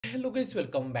Hello guys,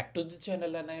 welcome back to the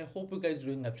channel and I hope you guys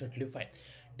doing absolutely fine.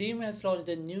 Team has launched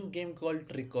a new game called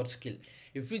Trick or Skill.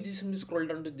 If we just simply scroll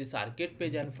down to this arcade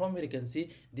page and from here you can see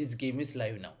this game is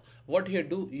live now. What you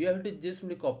do, you have to just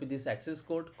simply copy this access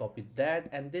code, copy that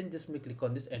and then just simply click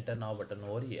on this enter now button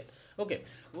over here. Okay,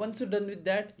 once you're done with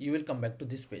that, you will come back to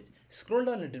this page. Scroll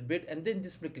down a little bit and then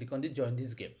just simply click on the join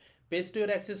this game. Paste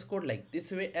your access code like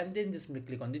this way and then just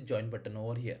click on the join button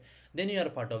over here. Then you are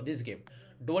part of this game.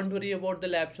 Don't worry about the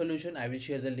lab solution. I will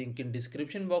share the link in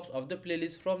description box of the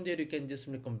playlist. From there you can just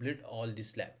complete all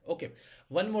this lab. Okay,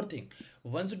 one more thing,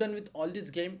 once you're done with all this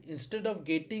game, instead of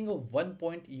getting a 1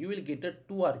 point, you will get a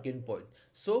 2 arcane point.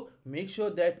 So make sure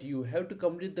that you have to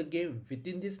complete the game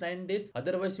within these 9 days,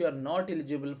 otherwise you are not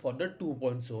eligible for the 2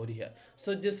 points over here.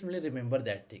 So just remember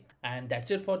that thing. And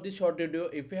that's it for this short video.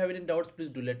 If you have any doubts, please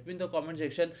do let me in the comment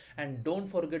section and don't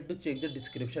forget to check the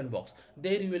description box.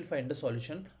 There you will find the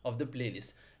solution of the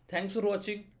playlist. Thanks for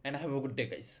watching and have a good day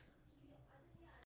guys.